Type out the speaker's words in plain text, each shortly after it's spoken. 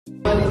When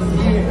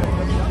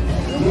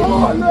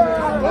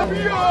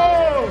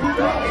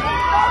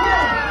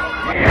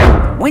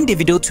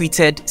Davido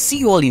tweeted, "See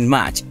you all in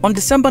March" on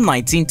December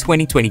 19,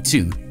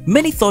 2022,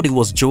 many thought he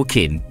was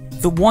joking.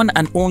 The one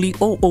and only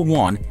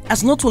 001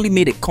 has not only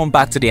made a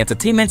comeback to the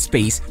entertainment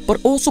space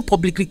but also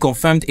publicly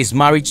confirmed his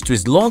marriage to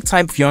his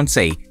longtime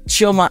fiancée,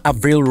 Chioma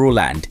Avril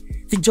Rowland.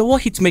 The Jowo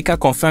hitmaker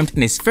confirmed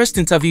in his first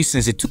interview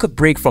since he took a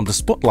break from the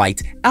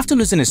spotlight after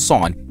losing his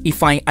son,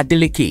 Ifeanyi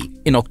Adeleke,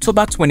 in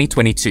October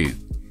 2022.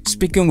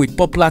 Speaking with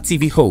popular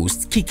TV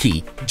host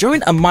KieKie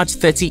during a March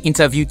 30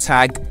 interview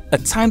tagged "A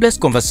Timeless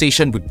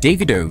Conversation with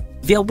Davido,"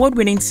 the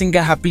award-winning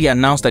singer happily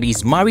announced that he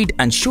is married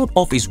and showed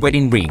off his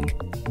wedding ring.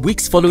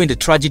 Weeks following the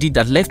tragedy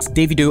that left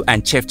Davido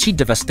and Chefchi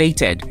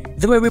devastated,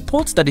 there were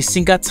reports that the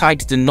singer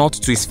tied the knot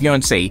to his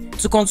fiancée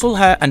to console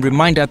her and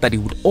remind her that he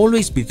would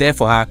always be there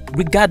for her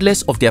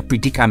regardless of their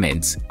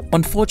predicaments.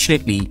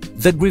 Unfortunately,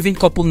 the grieving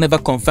couple never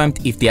confirmed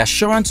if the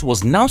assurance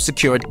was now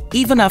secured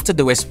even after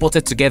they were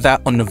spotted together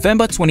on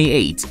November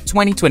 28,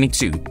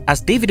 2022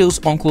 as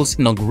Davido's uncle's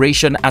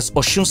inauguration as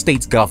Osun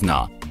State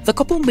Governor. The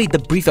couple made the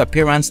brief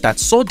appearance that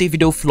saw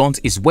Davido flaunt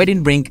his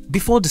wedding ring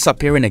before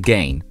disappearing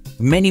again.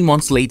 Many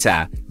months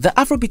later, the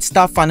Afrobeat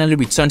star finally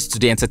returned to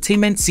the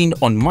entertainment scene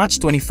on March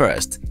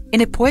 21st.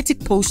 In a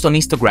poetic post on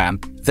Instagram,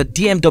 the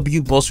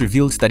DMW boss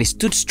revealed that he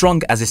stood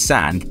strong as he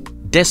sang,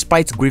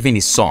 despite grieving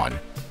his son.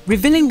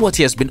 Revealing what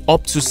he has been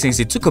up to since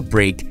he took a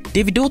break,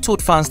 Davido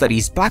told fans that he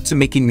is back to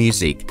making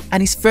music,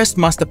 and his first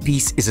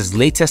masterpiece is his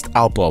latest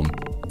album,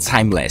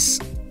 Timeless.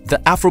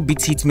 The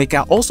Afrobeat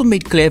hitmaker also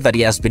made clear that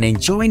he has been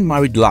enjoying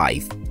married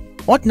life.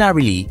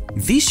 Ordinarily,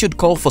 this should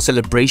call for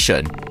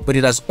celebration, but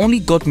it has only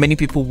got many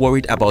people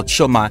worried about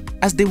Chioma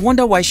as they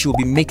wonder why she will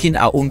be making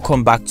her own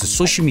comeback to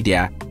social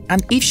media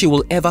and if she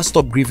will ever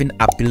stop grieving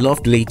her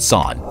beloved late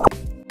son.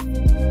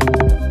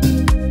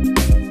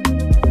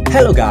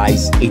 Hello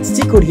guys, it's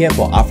Tico here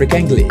for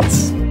African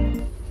Glitz.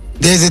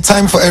 There's a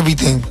time for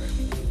everything.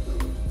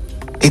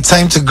 A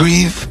time to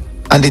grieve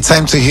and a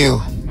time to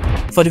heal.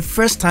 For the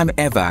first time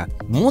ever,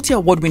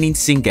 multi-award-winning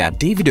singer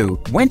Davido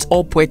went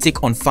all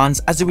poetic on fans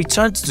as he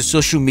returned to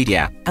social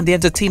media and the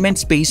entertainment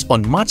space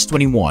on March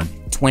 21,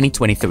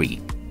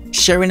 2023.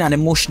 Sharing an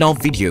emotional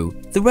video,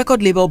 the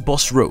record label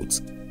boss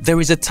wrote,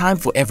 "There is a time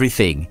for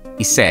everything,"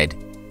 he said.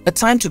 "A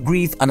time to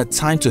grieve and a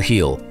time to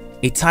heal.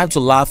 A time to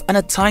laugh and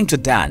a time to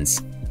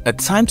dance. A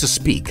time to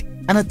speak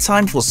and a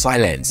time for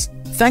silence.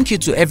 Thank you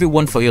to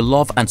everyone for your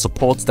love and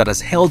support that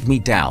has held me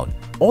down.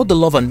 All the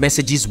love and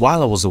messages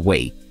while I was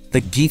away.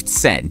 The gifts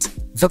sent.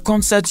 The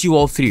concerts you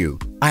all threw.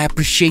 I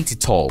appreciate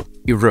it all,"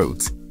 he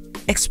wrote.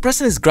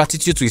 Expressing his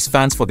gratitude to his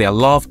fans for their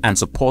love and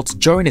support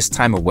during his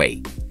time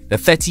away. The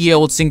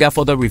 30-year-old singer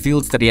further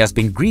revealed that he has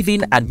been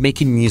grieving and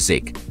making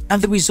music,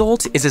 and the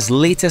result is his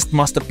latest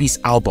masterpiece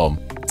album,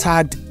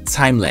 tagged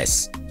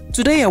Timeless.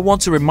 "Today I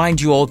want to remind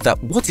you all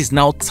that what is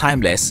now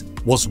timeless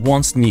was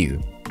once new.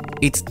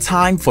 It's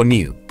time for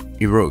new,"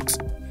 he wrote.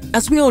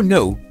 As we all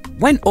know,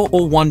 when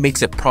 001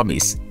 makes a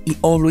promise, he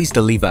always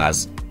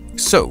delivers.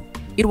 So,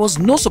 it was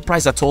no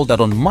surprise at all that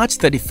on March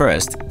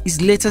 31st,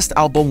 his latest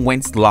album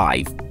went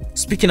live.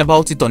 Speaking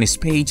about it on his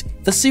page,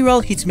 the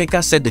serial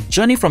hitmaker said the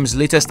journey from his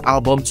latest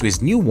album to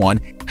his new one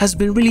has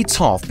been really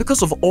tough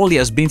because of all he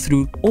has been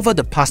through over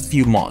the past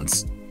few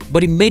months.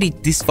 But he made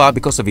it this far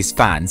because of his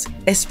fans,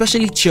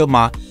 especially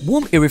Chioma,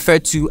 whom he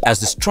referred to as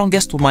the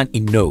strongest woman he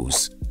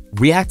knows.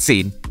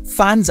 Reacting,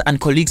 fans and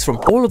colleagues from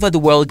all over the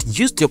world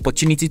used the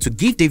opportunity to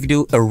give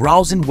Davido a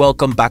rousing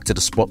welcome back to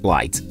the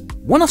spotlight.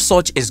 One of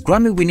such is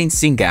Grammy-winning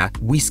singer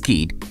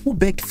Wizkid, who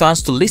begged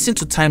fans to listen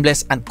to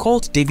Timeless and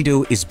called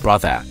Davido his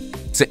brother.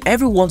 To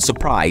everyone's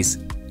surprise,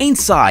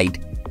 inside,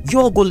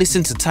 "You all go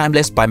listen to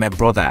Timeless by my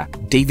brother,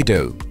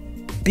 Davido,"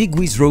 Big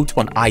Wiz wrote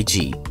on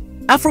IG.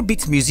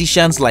 Afrobeat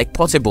musicians like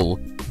Portable,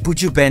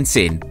 Buju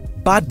Benson,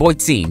 Bad Boy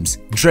Teams,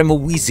 Dremo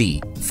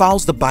Wheezy,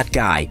 Fowls the Bad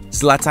Guy,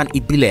 Zlatan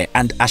Ibile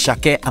and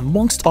Ashake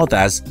amongst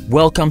others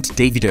welcomed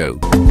Davido.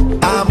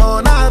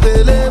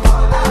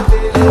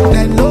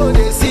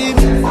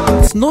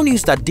 It's no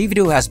news that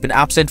Davido has been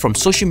absent from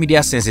social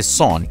media since his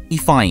son,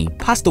 Ifeanyi,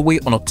 passed away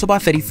on October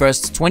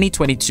 31st,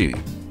 2022.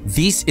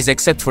 This is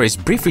except for his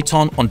brief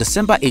return on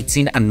December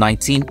 18 and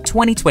 19,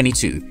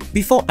 2022,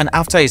 before and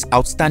after his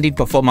outstanding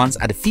performance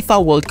at the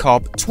FIFA World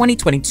Cup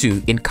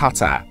 2022 in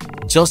Qatar.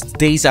 Just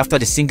days after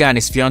the singer and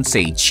his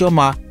fiancée,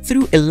 Chioma,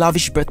 threw a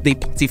lavish birthday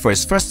party for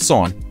his first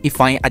son,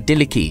 Ifeanyi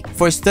Adeleke,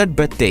 for his third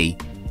birthday.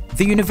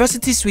 The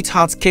university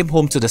sweethearts came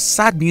home to the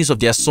sad news of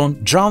their son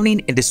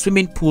drowning in the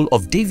swimming pool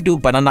of Davido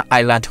Banana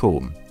Island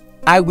home.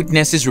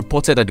 Eyewitnesses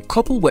reported that the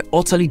couple were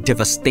utterly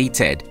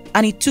devastated,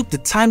 and it took the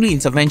timely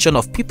intervention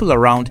of people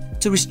around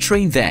to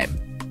restrain them.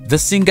 The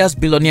singer's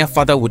billionaire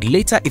father would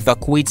later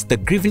evacuate the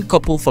grieving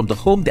couple from the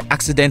home the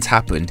accident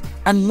happened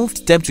and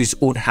moved them to his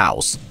own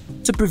house.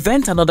 To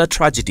prevent another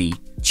tragedy,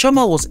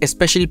 Chioma was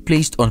especially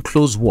placed on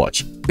close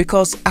watch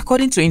because,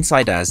 according to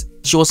insiders,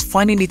 she was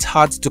finding it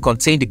hard to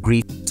contain the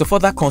grief. To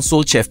further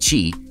console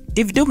Chefchi,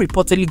 Davido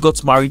reportedly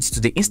got married to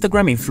the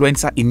Instagram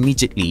influencer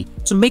immediately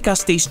to make her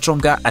stay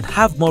stronger and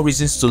have more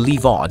reasons to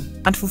live on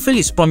and fulfill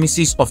his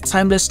promises of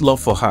timeless love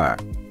for her.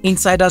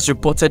 Insiders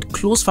reported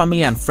close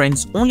family and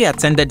friends only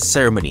attended the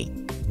ceremony.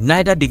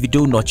 Neither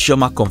Davido nor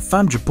Chioma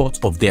confirmed reports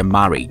of their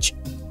marriage.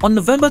 On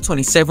November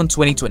 27,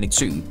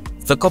 2022,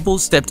 the couple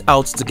stepped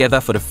out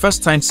together for the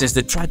first time since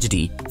the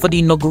tragedy for the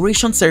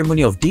inauguration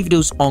ceremony of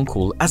Davido's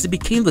uncle as he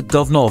became the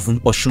governor of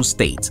Osun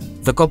State.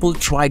 The couple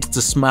tried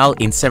to smile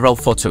in several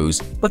photos,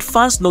 but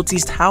fans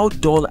noticed how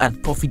dull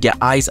and puffy their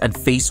eyes and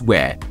face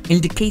were,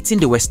 indicating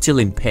they were still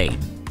in pain.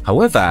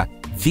 However,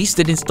 this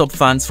didn't stop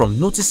fans from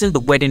noticing the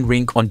wedding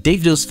ring on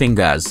Davido's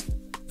fingers.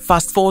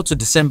 Fast forward to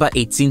December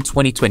 18,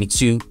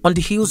 2022, on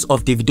the heels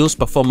of Davido's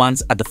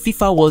performance at the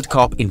FIFA World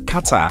Cup in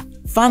Qatar,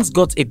 fans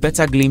got a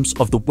better glimpse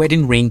of the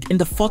wedding ring in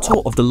the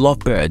photo of the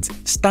lovebirds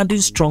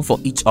standing strong for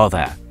each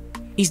other.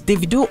 Is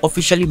Davido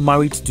officially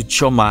married to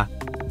Chioma?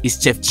 Is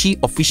Chefchi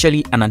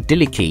officially an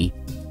Adeleke?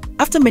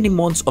 After many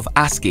months of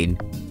asking,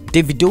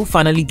 Davido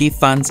finally gave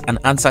fans an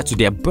answer to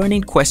their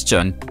burning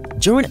question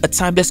during a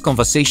timeless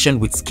conversation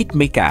with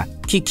hitmaker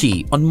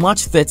KieKie on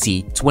March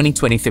 30,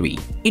 2023.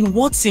 In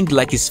what seemed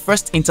like his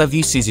first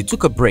interview since he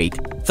took a break,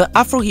 the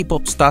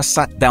Afro-hip-hop star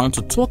sat down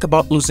to talk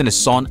about losing a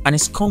son and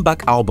his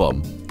comeback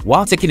album.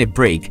 While taking a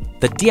break,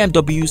 the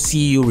D&W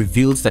CEO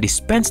revealed that he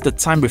spent the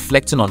time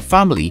reflecting on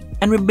family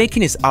and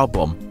remaking his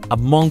album,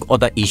 among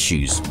other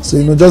issues.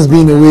 So, just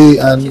being away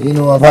and,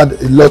 I've had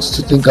a lot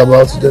to think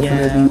about,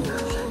 definitely.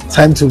 Yeah.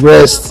 Time to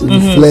rest,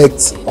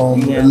 reflect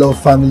on a lot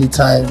of family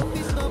time.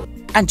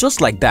 And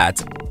just like that,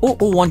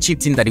 001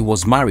 chipped in that he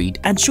was married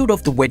and showed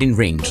off the wedding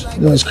ring.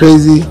 It's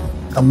crazy.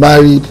 I'm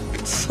married.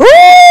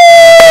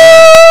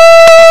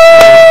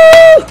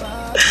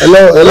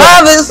 Hello.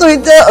 Love is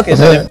sweet. Okay,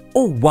 sorry.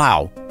 Oh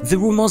wow, the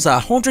rumors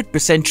are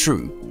 100%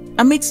 true.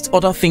 Amidst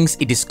other things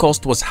he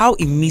discussed was how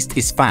he missed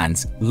his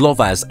fans,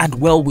 lovers and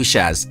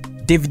well-wishers.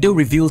 Davido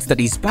revealed that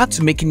he's back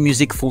to making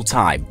music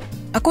full-time.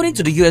 According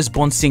to the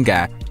US-born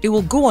singer, he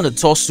will go on a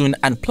tour soon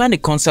and plan a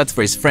concert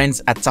for his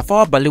friends at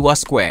Tafawa Balewa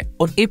Square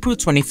on April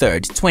 23,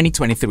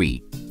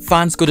 2023.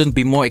 Fans couldn't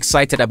be more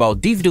excited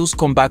about Davido's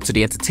comeback to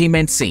the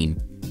entertainment scene.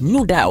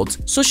 No doubt,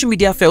 social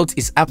media felt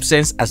his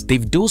absence as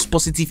Davido's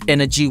positive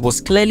energy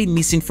was clearly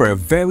missing for a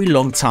very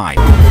long time.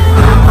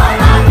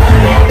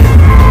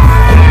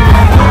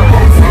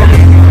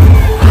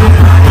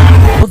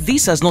 But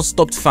this has not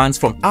stopped fans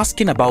from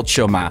asking about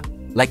Chioma.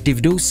 Like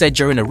Davido said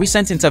during a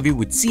recent interview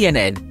with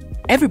CNN,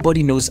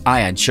 everybody knows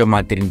I and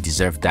Chioma didn't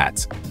deserve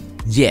that.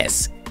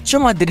 Yes,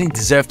 Chioma didn't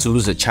deserve to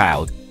lose a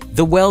child.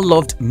 The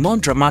well-loved,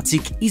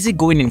 non-dramatic,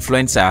 easygoing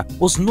influencer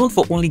was known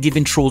for only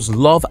giving trolls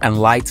love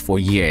and light for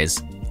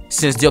years.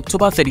 Since the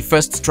October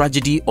 31st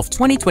tragedy of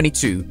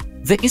 2022,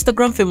 the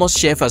Instagram famous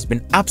chef has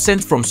been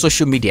absent from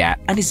social media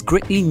and is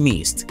greatly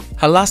missed.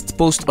 Her last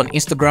post on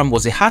Instagram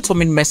was a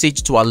heartwarming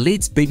message to her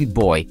late baby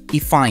boy,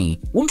 Ifeanyi,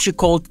 whom she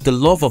called the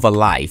love of her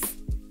life.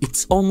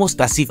 It's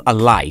almost as if her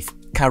life,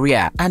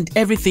 career and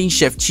everything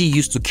Chefchi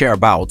used to care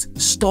about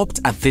stopped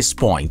at this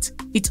point.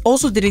 It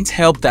also didn't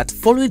help that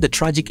following the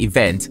tragic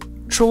event,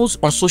 trolls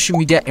on social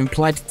media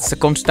implied the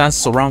circumstance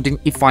surrounding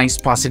Ifeanyi's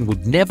passing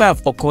would never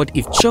have occurred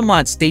if Chioma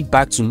had stayed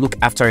back to look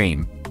after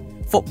him.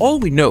 For all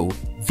we know,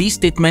 these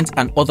statements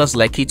and others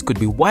like it could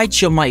be why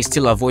Chioma is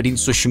still avoiding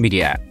social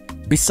media.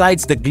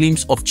 Besides the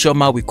glimpse of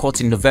Chioma we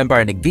caught in November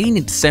and again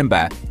in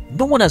December,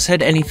 no one has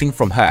heard anything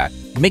from her,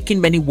 making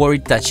many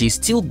worried that she is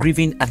still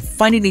grieving and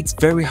finding it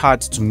very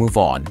hard to move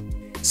on.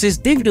 Since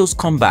Davido's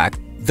comeback,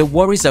 the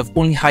worries have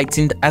only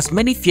heightened as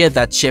many fear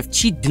that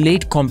Chefchi's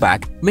delayed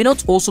comeback may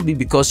not also be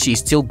because she is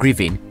still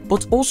grieving,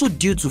 but also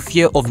due to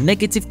fear of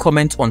negative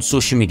comments on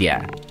social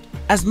media.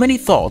 As many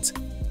thought,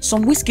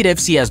 some Wizkid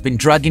FC has been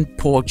dragging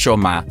poor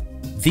Chioma.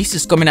 This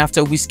is coming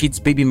after Wizkid's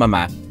baby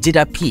mama,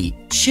 Jada P,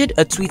 shared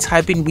a tweet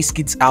hyping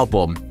Wizkid's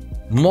album,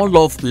 More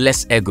Love,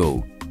 Less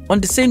Ego. On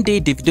the same day,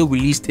 Davido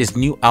released his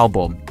new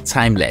album,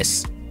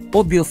 Timeless.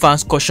 OBO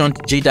fans cautioned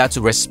Jada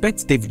to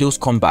respect Davido's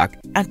comeback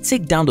and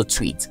take down the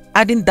tweet,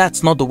 adding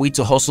that's not the way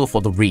to hustle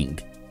for the ring.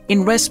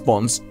 In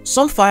response,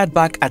 some fired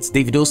back at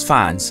Davido's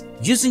fans,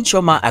 using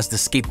Chioma as the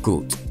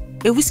scapegoat.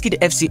 A Wizkid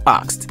FC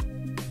asked,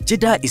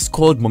 Jada is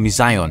called Mommy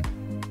Zion.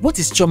 What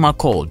is Chioma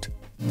called?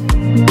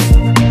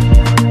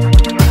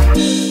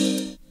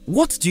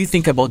 What do you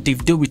think about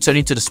Davido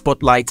returning to the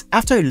spotlight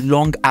after a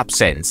long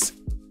absence?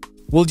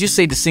 Would you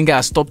say the singer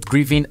has stopped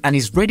grieving and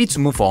is ready to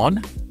move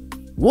on?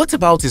 What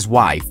about his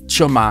wife,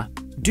 Chioma?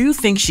 Do you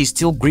think she's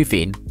still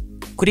grieving?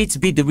 Could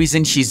it be the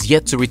reason she's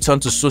yet to return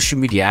to social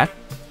media?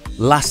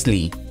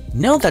 Lastly,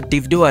 now that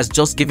Davido has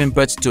just given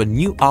birth to a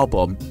new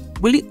album,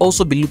 will he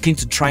also be looking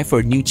to try for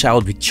a new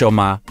child with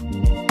Chioma?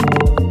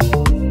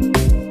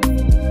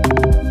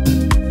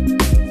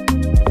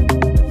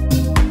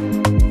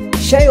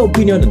 Share your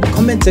opinion in the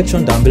comment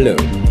section down below.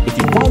 If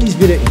you found this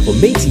video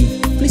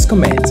informative, please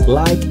comment,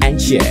 like and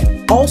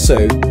share.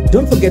 Also,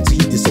 don't forget to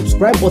hit the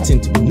subscribe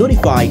button to be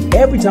notified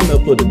every time I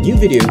upload a new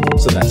video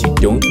so that you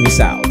don't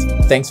miss out.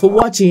 Thanks for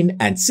watching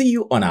and see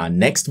you on our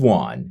next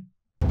one.